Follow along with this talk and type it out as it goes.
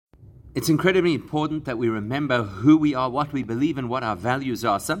It's incredibly important that we remember who we are, what we believe, and what our values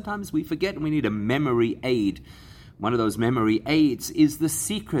are. Sometimes we forget and we need a memory aid. One of those memory aids is the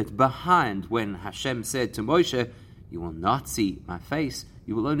secret behind when Hashem said to Moshe, "You will not see my face,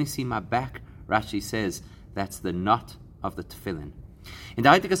 you will only see my back." Rashi says that's the knot of the tefillin. In the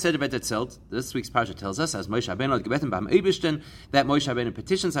Heilige Seder itself, this week's parasha tells us, as Moshe Rabbeinu had gebeten beim Eibishten, that Moshe Rabbeinu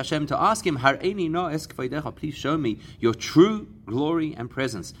petitions Hashem to ask him, "Hareini no'es kvodecha, please show me your true glory and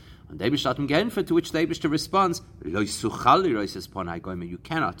presence." And the Eibishter Genfer, to which the Eibishter responds, "Lo yisuchal lirois ponai goyim, you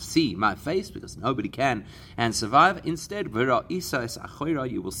cannot see my face because nobody can and survive. Instead, v'ra isa es achoira,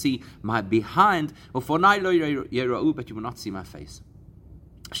 you will see my behind, ufonai lo yerau, but you will not see my face."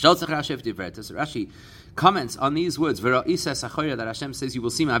 Rashi comments on these words, "V'ra isa es achoira," that Hashem says, "You will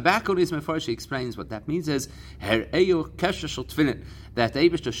see my back." On his Mefarsh, he explains what that means as Her'eyu kesher shel tefillin, that the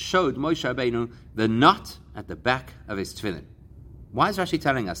Eibishter showed Moshe Rabbeinu the knot at the back of his tefillin. Why is Rashi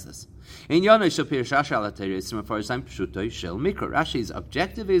telling us this? In Rashi's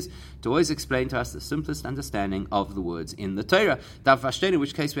objective is to always explain to us the simplest understanding of the words in the Torah. In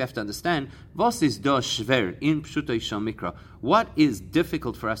which case we have to understand what is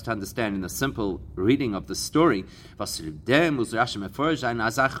difficult for us to understand in the simple reading of the story. The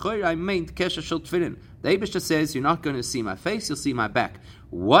Eibishter says, "You're not going to see my face, you'll see my back."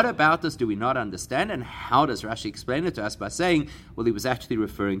 What about this do we not understand, and how does Rashi explain it to us by saying, well, he was actually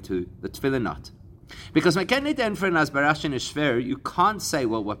referring to the tefillin knot? Because you can't say,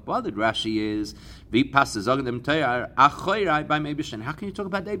 well, what bothered Rashi is, how can you talk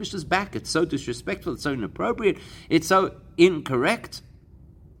about the Eibishter's back? It's so disrespectful, it's so inappropriate, it's so incorrect.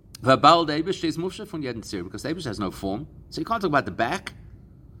 Because the Eibishter has no form, so you can't talk about the back.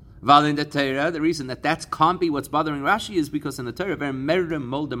 While in the Torah, the reason that can't be what's bothering Rashi is because in the Torah, there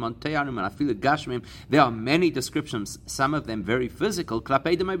are many descriptions, some of them very physical,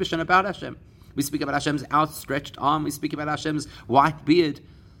 about Hashem. We speak about Hashem's outstretched arm, we speak about Hashem's white beard.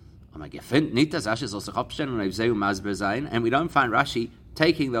 And we don't find Rashi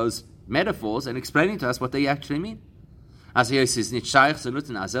taking those metaphors and explaining to us what they actually mean. Rashi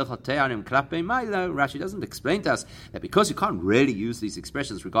doesn't explain to us that because you can't really use these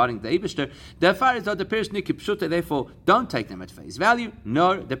expressions regarding the Eibishter, therefore don't take them at face value.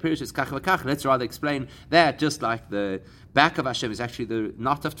 No, the Pirish is kach v'kach. Let's rather explain that just like the back of Hashem is actually the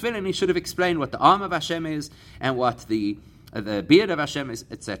knot of tefillin, he should have explained what the arm of Hashem is and what the beard of Hashem is,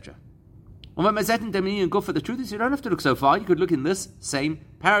 etc. The truth is, you don't have to look so far. You could look in this same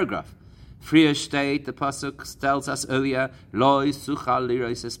paragraph. Freer state, the pasuk tells us earlier, "Loi suchal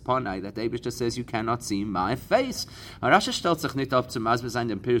lirois es ponai," that the Eibishter says, "You cannot see my face." Rashi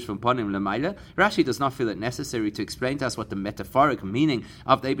does not feel it necessary to explain to us what the metaphoric meaning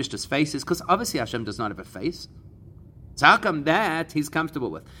of the Eibishter's face is, because obviously Hashem does not have a face. So how come that he's comfortable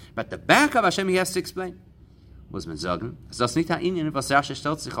with? But the back of Hashem he has to explain. Must be that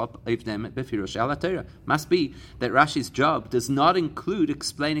Rashi's job does not include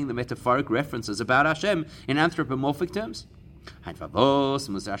explaining the metaphoric references about Hashem in anthropomorphic terms. So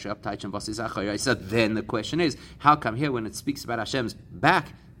then the question is, how come here when it speaks about Hashem's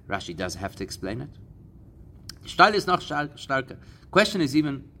back, Rashi does have to explain it? Question is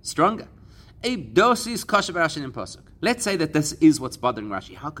even stronger. Let's say that this is what's bothering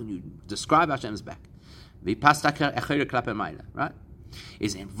Rashi. How can you describe Hashem's back? Right?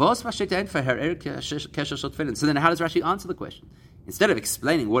 Is in so then how does Rashi answer the question? Instead of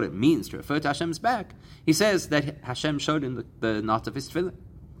explaining what it means to refer to Hashem's back, he says that Hashem showed him the knot of his tefillin.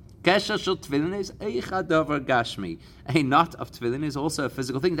 A knot of tefillin is also a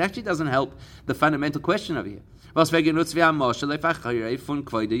physical thing. It actually doesn't help the fundamental question over here. And the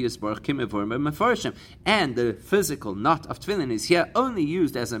physical knot of tefillin is here only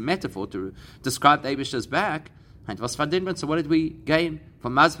used as a metaphor to describe the Eibishter's back. So what did we gain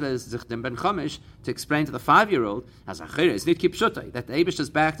from Mazbeh ben Chomish to explain to the 5-year-old that the Eibishter's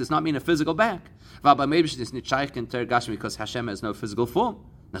back does not mean a physical back, because Hashem has no physical form.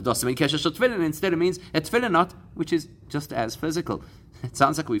 Instead it means a tefillin knot, which is just as physical. It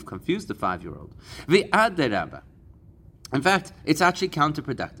sounds like we've confused the 5-year-old. In fact, it's actually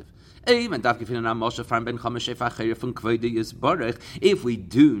counterproductive. If we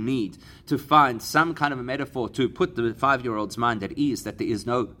do need to find some kind of a metaphor to put the 5-year-old's mind at ease that there is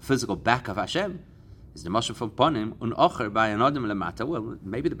no physical back of Hashem, is the moshe from ponim un ocher by an adam lemata. Well,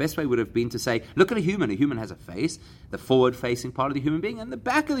 maybe the best way would have been to say, look at a human. A human has a face, the forward-facing part of the human being, and the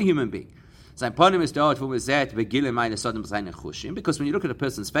back of the human being. Because when you look at a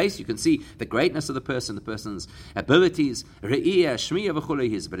person's face, you can see the greatness of the person's abilities,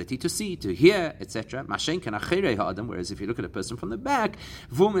 his ability to see, to hear, etc. Whereas if you look at a person from the back,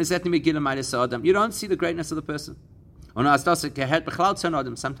 you don't see the greatness of the person.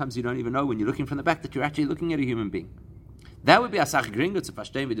 Sometimes you don't even know when you're looking from the back that you're actually looking at a human being. That would be a sach gringo to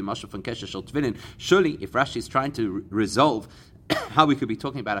verstehen with the mashal von kesher shel tefillin. Surely, if Rashi is trying to resolve how we could be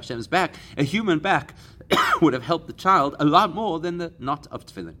talking about Hashem's back, a human back would have helped the child a lot more than the knot of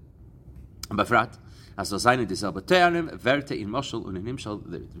tefillin. Befrat, as seine disalbateanim verte in mashal und in nimshal,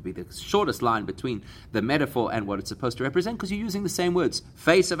 would be the shortest line between the metaphor and what it's supposed to represent, because you're using the same words.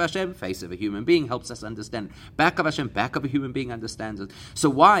 Face of Hashem, face of a human being, helps us understand. Back of Hashem, back of a human being, understands it. So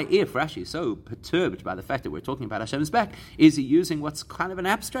why, if Rashi is so perturbed by the fact that we're talking about Hashem's back, is he using what's kind of an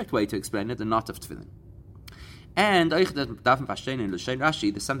abstract way to explain it, the knot of tefillin? And there's something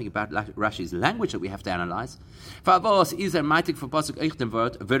about Rashi's language that we have to analyze. If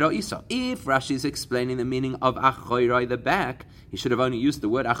Rashi is explaining the meaning of achorai, the back, he should have only used the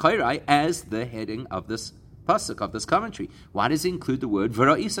word achorai as the heading of this pasuk, of this commentary. Why does he include the word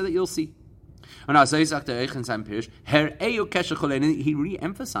veroisa that you'll see? He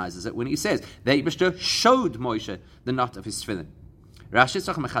re-emphasizes it when he says, the Eibishter showed Moshe the knot of his tefillin. Surely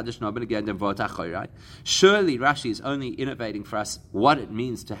Rashi is only innovating for us what it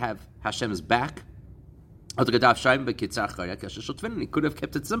means to have Hashem's back. He could have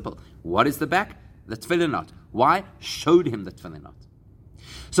kept it simple. What is the back? The tefillin knot. Why? Showed him the tefillin knot.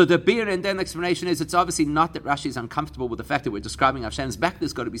 So the beer and then explanation is, it's obviously not that Rashi is uncomfortable with the fact that we're describing Hashem's back.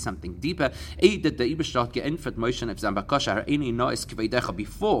 There's got to be something deeper. Before the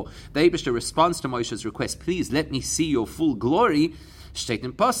Eibishter responds to Moshe's request, please let me see your full glory. State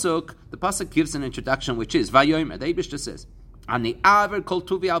in pasuk, the pasuk gives an introduction, which is Vayomer. The Eibishter says, I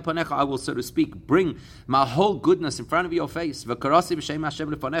will, so to speak, bring my whole goodness in front of your face, and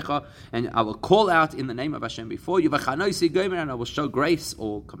I will call out in the name of Hashem before you, and I will show grace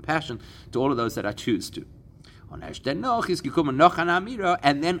or compassion to all of those that I choose to. And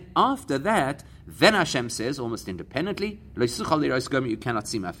then after that, then Hashem says, almost independently, you cannot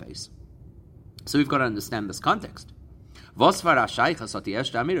see my face. So we've got to understand this context. Moshe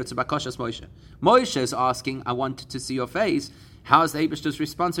is asking, I wanted to see your face. How is the Eibishter's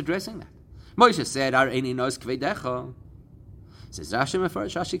response addressing that? Moshe said, says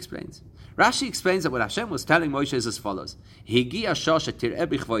Rashi explains. Rashi explains that what Hashem was telling Moshe is as follows.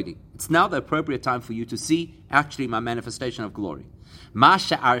 It's now the appropriate time for you to see actually my manifestation of glory. And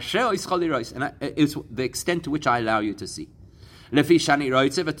it's the extent to which I allow you to see. And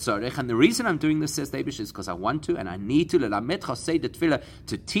the reason I'm doing this, says the Eibush, is because I want to and I need to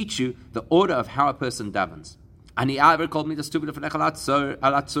teach you the order of how a person davens. I'm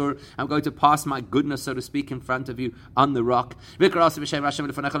going to pass my goodness, so to speak, in front of you on the rock. And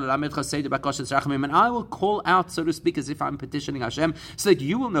I will call out, so to speak, as if I'm petitioning Hashem, so that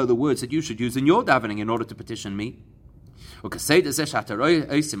you will know the words that you should use in your davening in order to petition me.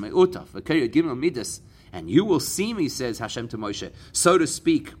 And you will see me, says Hashem to Moshe, so to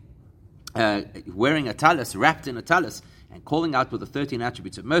speak, wearing a talis, wrapped in a talis, and calling out with the 13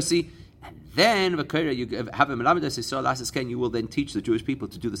 attributes of mercy. And then, you have a melamedes, you will then teach the Jewish people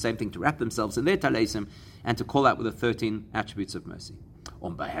to do the same thing, to wrap themselves in their talesim, and to call out with the 13 attributes of mercy.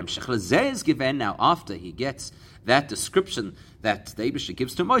 Now, after he gets that description that the Eibishter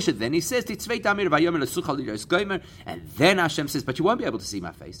gives to Moshe, then he says, and then Hashem says, but you won't be able to see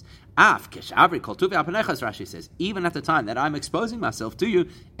my face. Rashi says, even at the time that I'm exposing myself to you,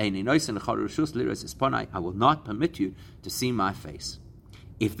 I will not permit you to see my face.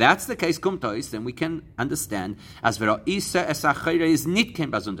 If that's the case, then we can understand as is nitken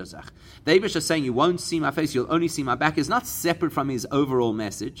bazundazach. The Eibush is saying you won't see my face, you'll only see my back, is not separate from his overall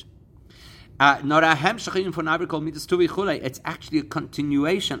message. It's actually a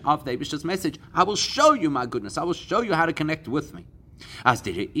continuation of the Eibish's message. I will show you my goodness. I will show you how to connect with me. That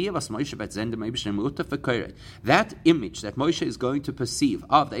image that Moshe is going to perceive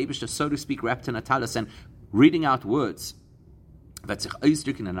of the Eibush, so to speak, wrapped in a talis and reading out words, what's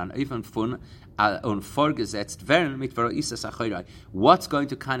going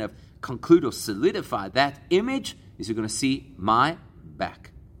to kind of conclude or solidify that image is you're going to see my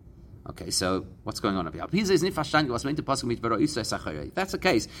back. Okay, so what's going on over here? If that's the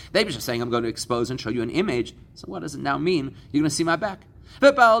case, they are saying I'm going to expose and show you an image. So what does it now mean? You're going to see my back.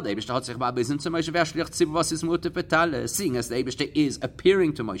 Seeing as the Eibishter is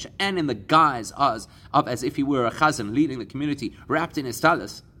appearing to Moshe and in the guise of as if he were a chazan leading the community, wrapped in his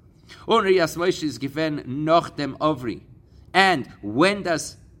talis. And when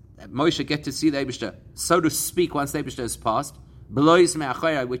does Moshe get to see the Eibishter, so to speak, once the Eibishter has passed,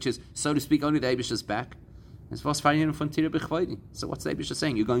 which is, so to speak, only the Eibishter's back. So what's the Eibishter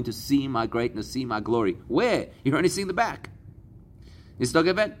saying? You're going to see my greatness, see my glory. Where? You're only seeing the back. If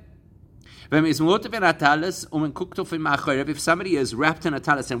somebody is wrapped in a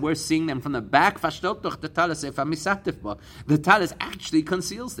talis and we're seeing them from the back, the talis actually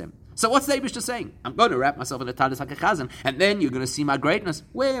conceals them. So what's the Eibishter saying? I'm going to wrap myself in a talis like a chazan, and then you're going to see my greatness.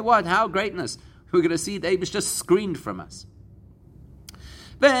 Where? What? How greatness? We're going to see the Eibishter screened from us.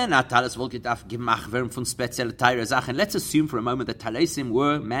 And let's assume for a moment that talesim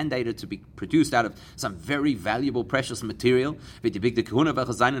were mandated to be produced out of some very valuable, precious material,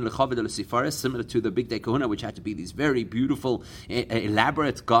 similar to the big day kahuna, which had to be these very beautiful,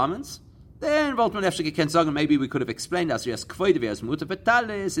 elaborate garments. Then maybe we could have explained as then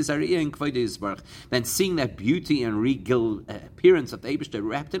seeing that beauty and regal appearance of the Eibishter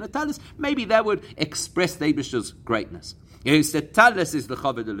wrapped in a talis, maybe that would express the Eibishter's greatness. The talis is the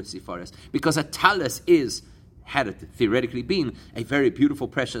chavod l'sifaris, because a talis had it theoretically been, a very beautiful,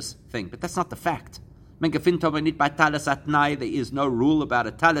 precious thing. But that's not the fact. There is no rule about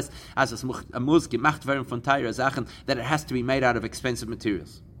a talis as that it has to be made out of expensive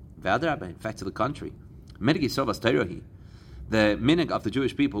materials. In fact, to the contrary. The minig of the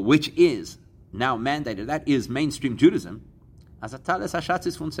Jewish people, which is now mandated, that is mainstream Judaism, as a talis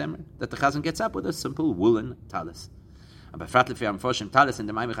hashatzis fun semer, that the chazan gets up with a simple woolen talis. And especially when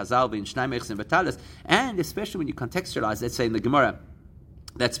you contextualize, let's say in the Gemara,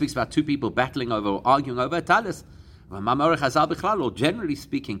 that speaks about two people battling over or arguing over a talis. Or generally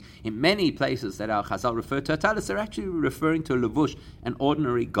speaking, in many places that our Chazal refer to a talis, they're actually referring to a levush, an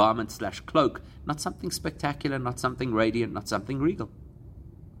ordinary garment / cloak, not something spectacular, not something radiant, not something regal.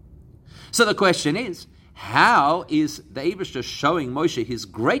 So the question is, how is the Eibishter showing Moshe his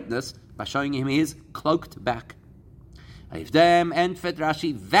greatness by showing him his cloaked back? If them and Fed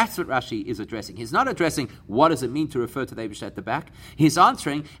Rashi, that's what Rashi is addressing. He's not addressing what does it mean to refer to the Eibishter at the back. He's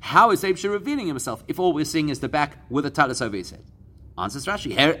answering how is the Eibishter revealing himself if all we're seeing is the back with a talis over his head. Answers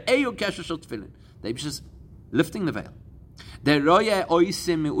Rashi. The Eibishter's lifting the veil.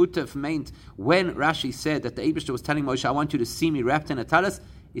 When Rashi said that the Eibishter was telling Moshe, I want you to see me wrapped in a talis,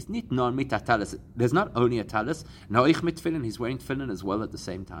 it's not non mit talis. There's not only a talis. Noich mit tefillin. He's wearing tefillin as well at the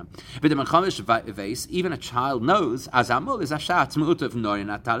same time. But even a child knows as amol is ashat mu'utav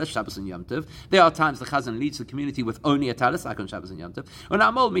norin talis Shabbos and Yom Tov. There are times the chazan leads the community with only a talis, like on Shabbos and Yom Tov. And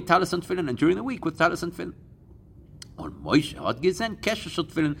amol mit talis and tefillin, and during the week with talis and tefillin.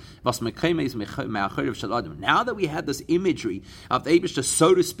 Now that we had this imagery of the Eibishter,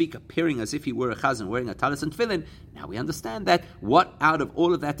 so to speak, appearing as if he were a chazan wearing a talis and tefillin, now we understand that what out of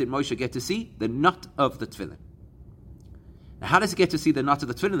all of that did Moshe get to see? The knot of the tefillin. Now how does he get to see the knot of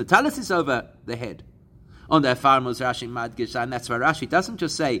the tefillin? The talis is over the head. On the farmers Rashi madgish, and that's why Rashi doesn't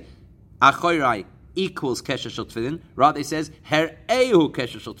just say achorai equals kesher shel tefillin, rather he says her ehu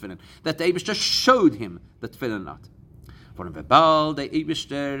kesher shel tefillin, that the Eibishter showed him the tefillin knot. Because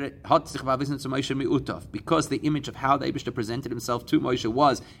the image of how the Eibishter presented himself to Moshe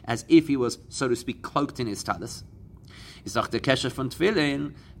was as if he was, so to speak, cloaked in his talis. Well, in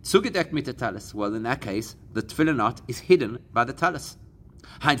that case, the tefillin knot is hidden by the talis.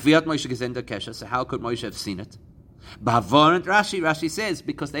 So how could Moshe have seen it? Rashi says,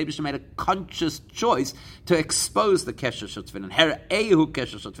 because the Eibishter made a conscious choice to expose the kesher shel tefillin.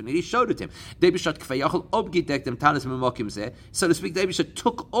 He showed it to him. So to speak, the Eibishter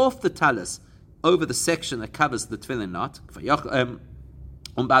took off the talis over the section that covers the tefillin knot,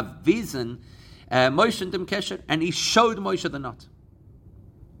 and he showed Moshe the knot.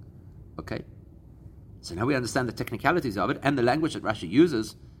 Okay, so now we understand the technicalities of it and the language that Rashi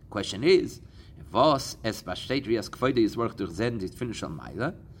uses. Question is, what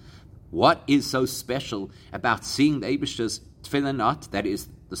is so special about seeing the Eibishter's tefillin knot, that is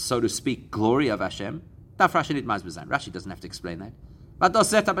the, so to speak, glory of Hashem? Rashi doesn't have to explain that. But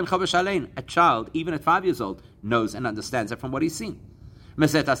a child, even at 5 years old, knows and understands that from what he's seen. You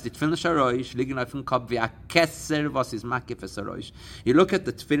look at the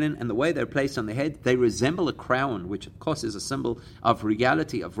tefillin and the way they're placed on the head, they resemble a crown, which of course is a symbol of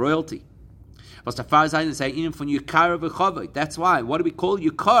regality, of royalty. That's why. What do we call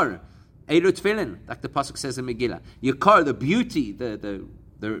Yukar? Eilu Tefillin, like the pasuk says in Megillah. Yukar, the beauty, the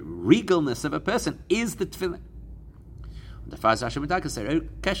regalness of a person, is the Tefillin. That's why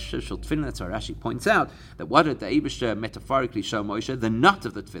Rashi points out that what did the Eibishter metaphorically show Moshe? The knot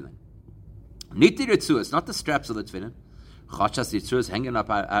of the Tefillin. Niti Ritzuas, not the straps of the Tefillin. Chachas die Tzur is hanging up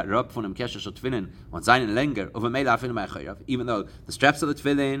von dem Kesher shel Tefillin und seinen länger over Meila Afinu Ma'achayrav, even though the straps of the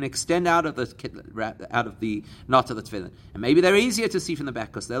Tefillin extend out of the knot of the Tefillin, and maybe they're easier to see from the back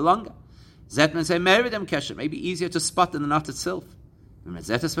because they're longer. Zetman say Meridem Kesher, maybe easier to spot than the knot itself.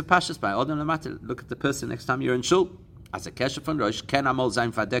 Zetas v'pashas by Odom Lamata. Look at the person next time you're in shul. As a Kesher von Rosh, Ken Amol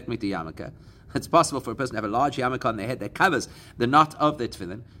Zayin Fadek mit the Yarmulke. It's possible for a person to have a large yarmulke on their head that covers the knot of their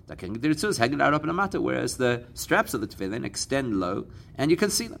tefillin. That can get it hanging out up in a matter, whereas the straps of the tefillin extend low and you can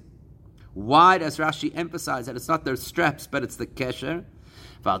see them. Why does Rashi emphasize that it's not their straps but it's the kesher?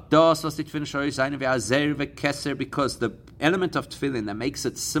 Because the element of tefillin that makes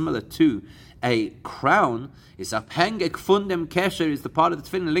it similar to a crown is abhängig von dem kesher, is the part of the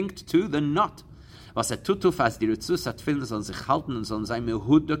tefillin linked to the knot. Was tut fast die Ritzus hat Tefillin sollen sich halten und sollen sein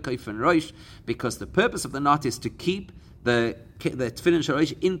Mehuda von Rosh, because the purpose of the knot is to keep the Tefillin shel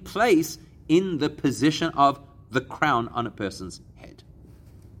Rosh in place in the position of the crown on a person's head.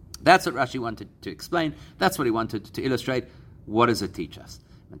 That's what Rashi wanted to explain. That's what he wanted to illustrate. What does it teach us?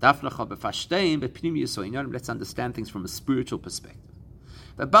 Let's understand things from a spiritual perspective.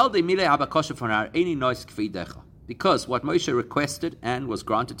 Because what Moshe requested and was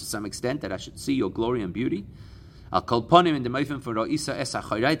granted to some extent, that I should see your glory and beauty, at the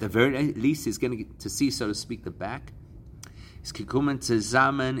very least he's going to see, so to speak, the back. When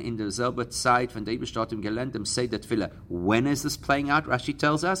is this playing out? Rashi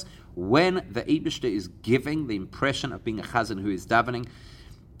tells us when the Eibishter is giving the impression of being a chazan who is davening.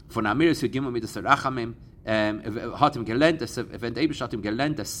 Hat ihm gelernt, wenn der Eibishter hat ihm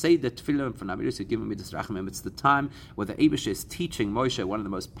gelernt, dass sei der Tefillin von Amiris who given me this rachamim. It's the time where the Eibishter is teaching Moshe one of the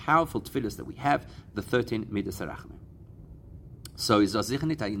most powerful tefillahs that we have, the 13 midas rachamim. So is das sicher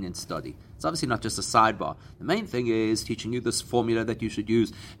nicht ein study. It's obviously not just a sidebar. The main thing is teaching you this formula that you should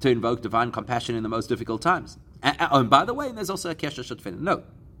use to invoke divine compassion in the most difficult times. And by the way, there's also a kesher shel Tefillin. No.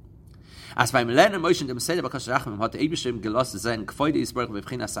 As beim Lernen Moshe dem Seder b'kas rachamim hat der Eibishter ihm gelassen sein G'foide Yisbarach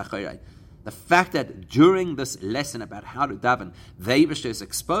v'vchinas Achayrai. The fact that during this lesson about how to daven, the Eibishter is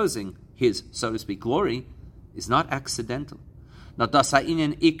exposing his, so to speak, glory, is not accidental. This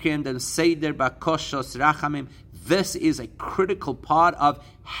is a critical part of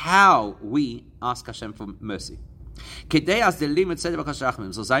how we ask Hashem for mercy. In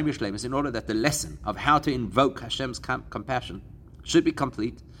order that the lesson of how to invoke Hashem's compassion should be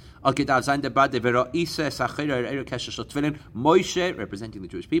complete, Moshe, representing the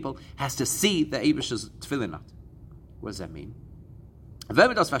Jewish people, has to see the Eibishter's tefillin knot. What does that mean?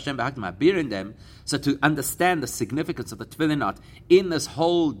 So to understand the significance of the tefillin knot in this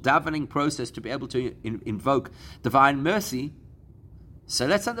whole davening process, to be able to invoke divine mercy, so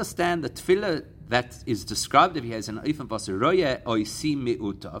let's understand the tefillah that is described over here as an oifen v'aseroye oisi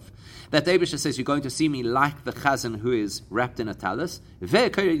mi'utav. That the Eibishter says, you're going to see me like the chazan who is wrapped in a talis, reading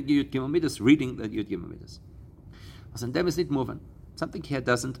the Yud Gimel Midas. Something here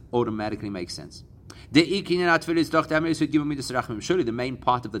doesn't automatically make sense. Surely the main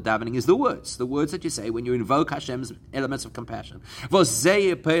part of the davening is the words that you say when you invoke Hashem's elements of compassion. That's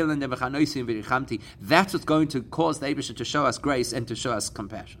what's going to cause the Eibishter to show us grace and to show us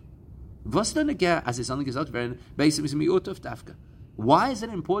compassion. Why is it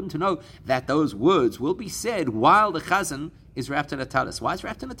important to know that those words will be said while the chazan is wrapped in a talis? Why is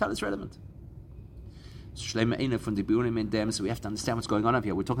wrapped in a talis relevant? So we have to understand what's going on over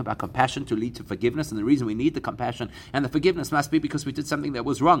here. We're talking about compassion to lead to forgiveness, and the reason we need the compassion and the forgiveness must be because we did something that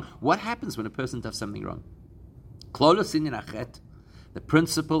was wrong. What happens when a person does something wrong? The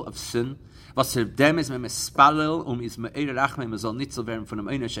principle of sin, and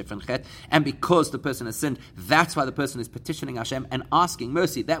because the person has sinned, that's why the person is petitioning Hashem and asking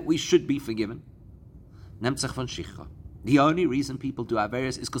mercy, that we should be forgiven. The only reason people do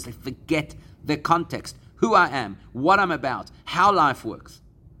Averis is because they forget the context, who I am, what I'm about, how life works.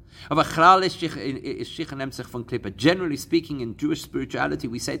 Generally speaking, in Jewish spirituality,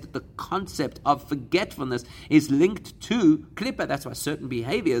 we say that the concept of forgetfulness is linked to klippa. That's why certain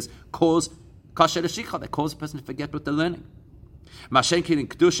behaviors cause kasher l'shicha, that cause a person to forget what they're learning. But like we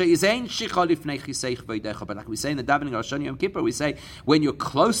say in the davening Rosh Hashanah Yom Kippur, we say when you're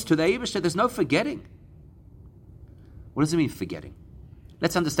close to the Eibishter, there's no forgetting. What does it mean, forgetting?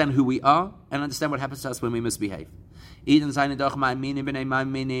 Let's understand who we are and understand what happens to us when we misbehave. Jews are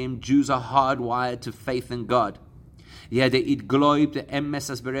hardwired to faith in God. We all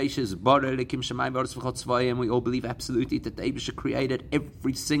believe absolutely that the Eibishter created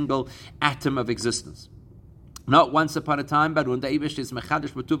every single atom of existence. Not once upon a time, but when the Eibishter is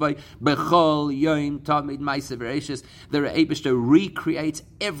mechadish b'tuvay bechol yoim tamid ma'aser v'reishis, the Eibishter recreates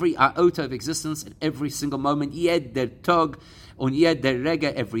every iota of existence at every single moment. Yed der tog und yed der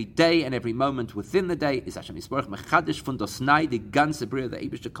rega, every day and every moment within the day is Hashem Yisborach mechadish von dosnai, the ganze bria. The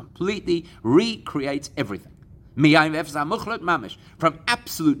Eibishter completely recreates everything. Miyayim v'efsa muchlot mamish, from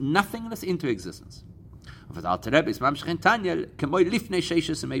absolute nothingness into existence. As the Alter Rebbe says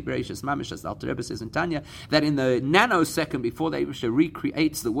in Tanya, that in the nanosecond before the Eibishter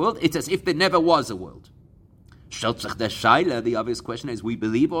recreates the world, it's as if there never was a world. The obvious question is, we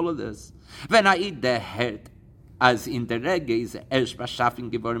believe all of this. As in the Rege,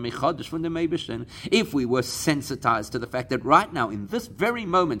 if we were sensitized to the fact that right now, in this very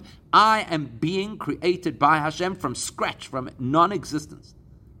moment, I am being created by Hashem from scratch, from non-existence.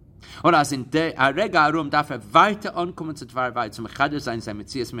 Und als in der Rega Arum darf weiter ankommen zu Dvarvai, zum Mechadish sein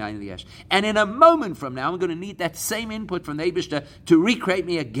Metzias Me'ayin Liyesh. And in a moment from now, I'm going to need that same input from the Eibishter to recreate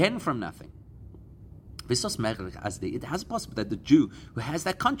me again from nothing. It has possible that the Jew who has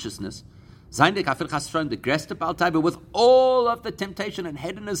that consciousness, the Grester Baltai, with all of the temptation and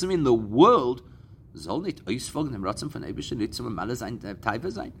hedonism in the world, soll nicht ausfolgen dem Ratzon von Eibishter nicht zum Maler sein,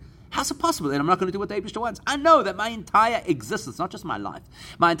 Taiva sein? How's it possible that I'm not going to do what the Eibishter wants? I know that my entire existence, not just my life,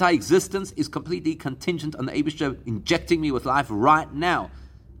 my entire existence is completely contingent on the Eibishter injecting me with life right now.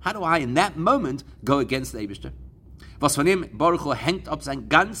 How do I, in that moment, go against the Eibishter? Was von ihm, Baruch Hu, hängt ab sein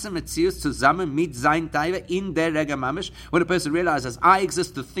ganzer Metzius zusammen mit sein Taiva in der Rega Mamish. When a person realizes, I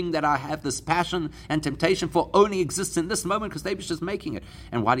exist, the thing that I have, this passion and temptation for only exists in this moment because the Eibishter is making it.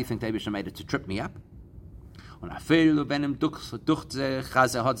 And why do you think the Eibishter made it? To trip me up? Maybe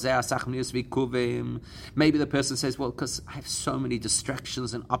the person says, well, because I have so many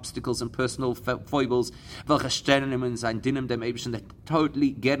distractions and obstacles and personal foibles that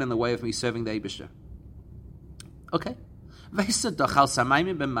totally get in the way of me serving the Eibishter. Okay. Weißt du doch, als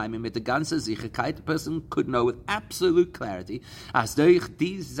Samayim b'mayim, mit der ganzen Sicherheit, the person could know with absolute clarity, als durch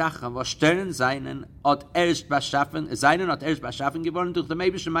die Sachen, was Stellen seinen hat erst beschaffen geworden durch den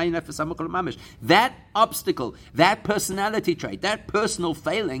Eibishter Mayin Nefesh Hamukol Mamish. That obstacle, that personality trait, that personal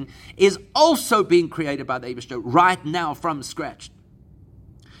failing is also being created by the Eibishter right now from scratch.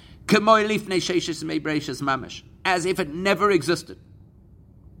 K'moi lifnei sheishes meibreishes mamish, as if it never existed.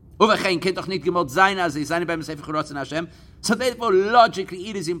 So therefore, logically,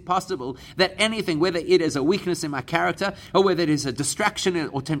 it is impossible that anything, whether it is a weakness in my character or whether it is a distraction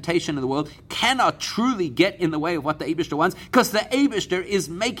or temptation in the world, cannot truly get in the way of what the Eibishter wants, because the Eibishter is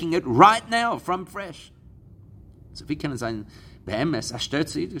making it right now from fresh. So wie können sein BMS erstört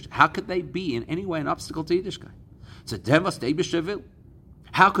zu Yiddishkeit? How could they be in any way an obstacle to Yiddishkeit? So dem was der Eibishter will.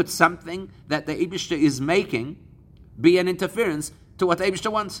 How could something that the Eibishter is making be an interference to what the Eibishter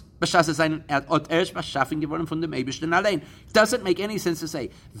wants? Doesn't make any sense to say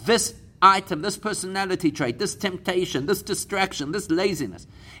this item, this personality trait, this temptation, this distraction, this laziness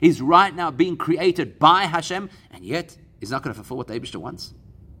is right now being created by Hashem, and yet is not going to fulfill what the Eibishter wants.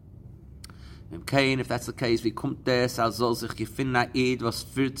 Okay, if that's the case, wie kommt das, als soll sich gefinnen Eid, was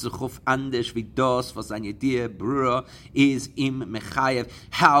fühlt sich auf anders wie das, was seine Idee, Bruder, is im Mechayev?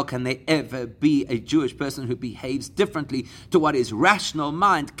 How can they ever be a Jewish person who behaves differently to what his rational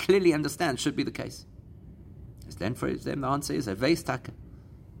mind clearly understands should be the case? As then for them, the answer is,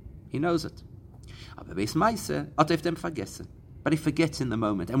 he knows it. Aber beis meise, hat dem vergessen. But he forgets in the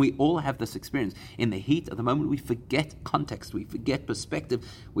moment. And we all have this experience. In the heat of the moment, we forget context, we forget perspective,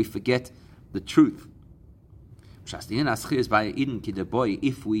 we forget the truth. If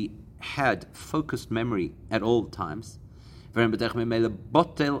we had focused memory at all times, then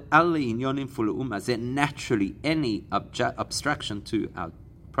naturally any abstraction to our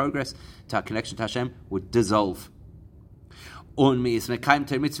progress, to our connection to Hashem, would dissolve. And we'd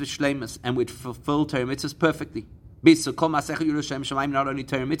fulfill Torah mitzvahs perfectly. Not only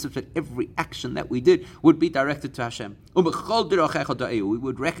Torah mitzvahs, but every action that we did would be directed to Hashem. We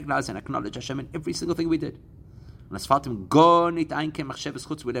would recognize and acknowledge Hashem in every single thing we did. We'd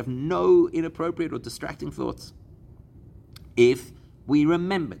have no inappropriate or distracting thoughts. If we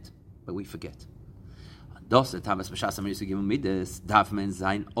remembered, but we forget. That's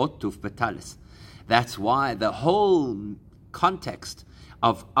why the whole context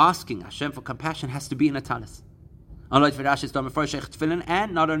of asking Hashem for compassion has to be in a talis. And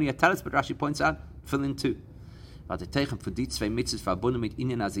not only a talis, but Rashi points out Tefillin too.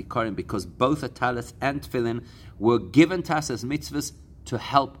 Because both a talis and Tefillin were given to us as mitzvahs to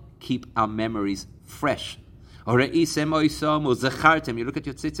help keep our memories fresh. You look at your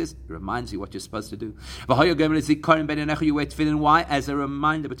tzitzis, it reminds you what you're supposed to do. You wear Tefillin, why? As a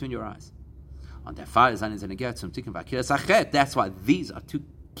reminder between your eyes. On der Fall is in get zum tikken vakiras achet. That's why these are two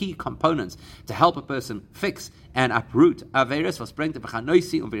key components to help a person fix and uproot averis, was bringt the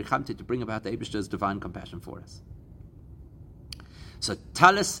v'chanoisi und v'richamti, to bring about the Eibishter's divine compassion for us. So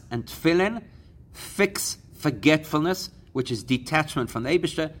talis and tefillin fix forgetfulness, which is detachment from the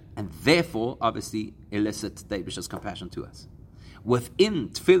Eibishter, and therefore obviously elicit the Eibishter's compassion to us. Within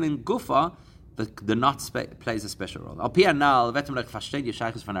tefillin gufa, the knot plays a special role. Now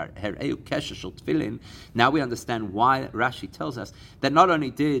we understand why Rashi tells us that not only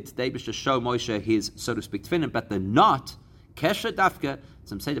did the Eibishter show Moshe his, so to speak, tefillin, but the knot, kesher dafka,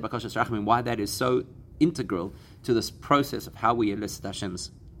 why that is so integral to this process of how we elicit Hashem's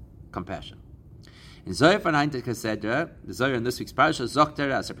compassion. In Zohar von Heinrich Keseder, the Zohar in this week's parasha,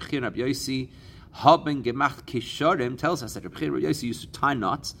 Zokter as Rabbi Rabbi Yossi haben gemacht kishorim, tells us that Rabbi Rabbi Yossi used to tie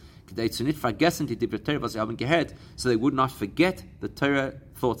knots, so they would not forget the Torah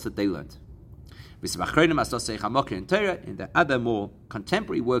thoughts that they learned. In the other more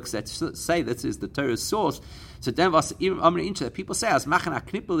contemporary works that say this is the Torah's source, so then was people say as machen a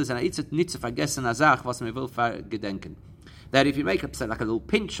knippel is an nicht zu vergessen a Sach, was man will gedenken. That if you make up like a little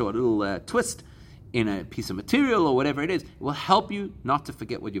pinch or a little twist in a piece of material or whatever it is, it will help you not to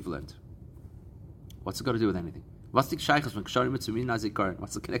forget what you've learned. What's it got to do with anything? What's the connection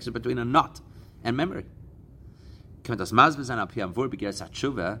between a knot and memory? So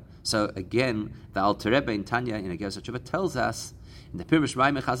again, the Alter Rebbe in Tanya in Geras HaTshuva tells us in the Pirush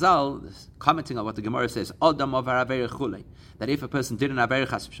Raimei Chazal, commenting on what the Gemara says, that if a person did an Averei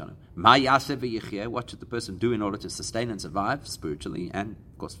Chas v'shalom, what should the person do in order to sustain and survive spiritually and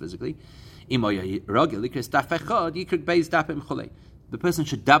of course physically? The person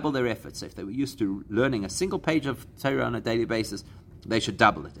should double their efforts. So if they were used to learning a single page of Torah on a daily basis, they should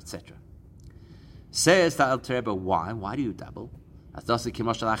double it, etc. Says the Alter Rebbe, why? Why do you double? It's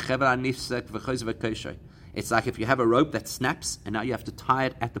like if you have a rope that snaps, and now you have to tie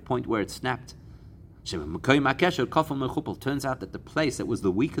it at the point where it snapped. Turns out that the place that was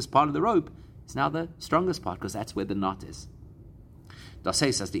the weakest part of the rope is now the strongest part, because that's where the knot is. Das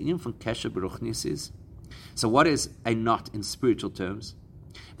heißt, as the Indian from Kesher Beruchnis is, so what is a knot in spiritual terms?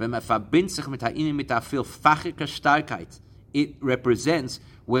 It represents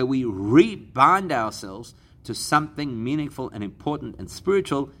where we rebind ourselves to something meaningful and important and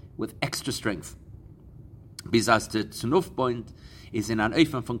spiritual with extra strength. Because the Tzunuf point is in an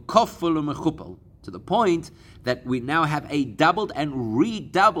Eifan from Koful u'Mechupel, to the point that we now have a doubled and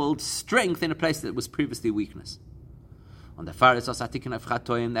redoubled strength in a place that was previously weakness. On the Faris Osatikin of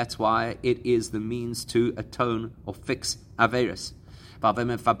Chatoim, that's why it is the means to atone or fix Averis.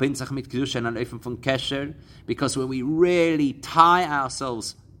 Because when we really tie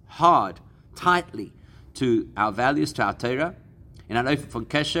ourselves hard, tightly to our values, to our Torah, in an Ofen von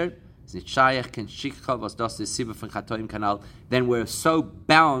Kesher, then we're so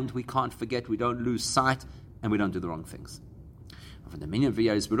bound we can't forget, we don't lose sight, and we don't do the wrong things.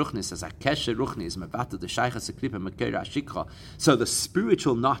 So the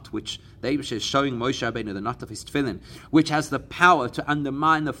spiritual knot, which the Eibush is showing Moshe Rabbeinu, the knot of his tefillin, which has the power to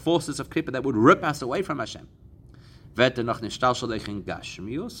undermine the forces of Klippa that would rip us away from Hashem. That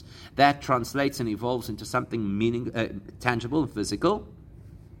translates and evolves into something tangible and physical.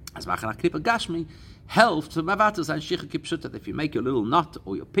 As Machanach Klippa Gashmi helps to Mavatas and Shicha Kipshut, that if you make your little knot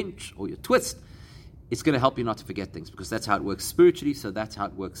or your pinch or your twist, it's going to help you not to forget things, because that's how it works spiritually, so that's how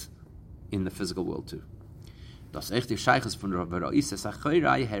it works in the physical world too. And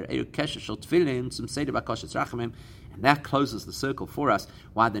that closes the circle for us,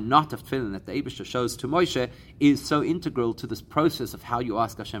 why the knot of tefillin that the Eibishter shows to Moshe is so integral to this process of how you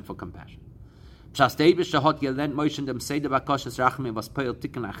ask Hashem for compassion.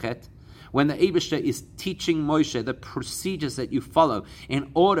 When the Eibishter is teaching Moshe the procedures that you follow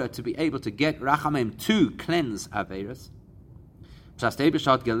in order to be able to get Rachamim to cleanse Averis, so what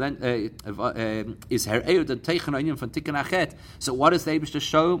does the Eibishter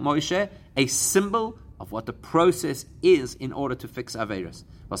show Moshe? A symbol of what the process is in order to fix Averis.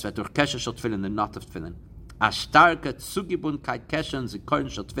 Was wird durch Kesher shel Tefillin, the knot of Tefillin.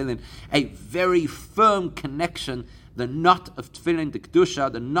 A very firm connection, the knot of Tefillin, the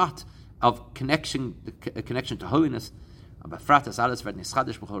Kedusha, the knot of connection, the connection to holiness,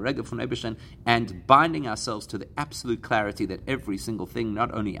 and binding ourselves to the absolute clarity that every single thing,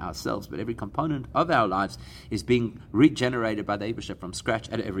 not only ourselves, but every component of our lives, is being regenerated by the Eibishter from scratch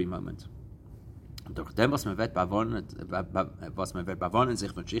at every moment.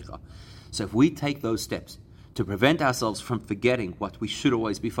 So if we take those steps to prevent ourselves from forgetting what we should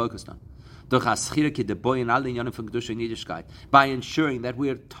always be focused on, by ensuring that we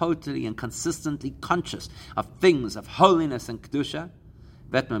are totally and consistently conscious of things of holiness and kedusha.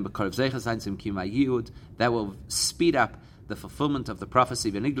 That will speed up the fulfillment of the prophecy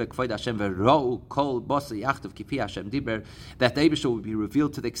that the Eibusha will be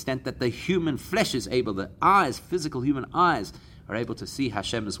revealed to the extent that the human flesh is able, the eyes, physical human eyes, are able to see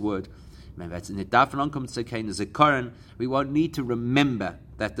Hashem's word. We won't need to remember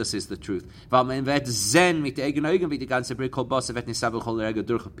that this is the truth.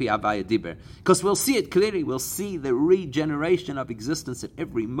 Because we'll see it clearly. We'll see the regeneration of existence at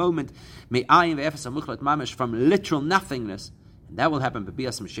every moment from literal nothingness. And that will happen with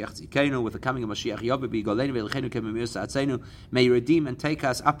the coming of Mashiach. May you redeem and take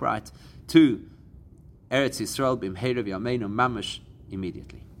us upright to Eretz Yisrael b'mheirav yameinu mamash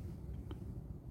immediately.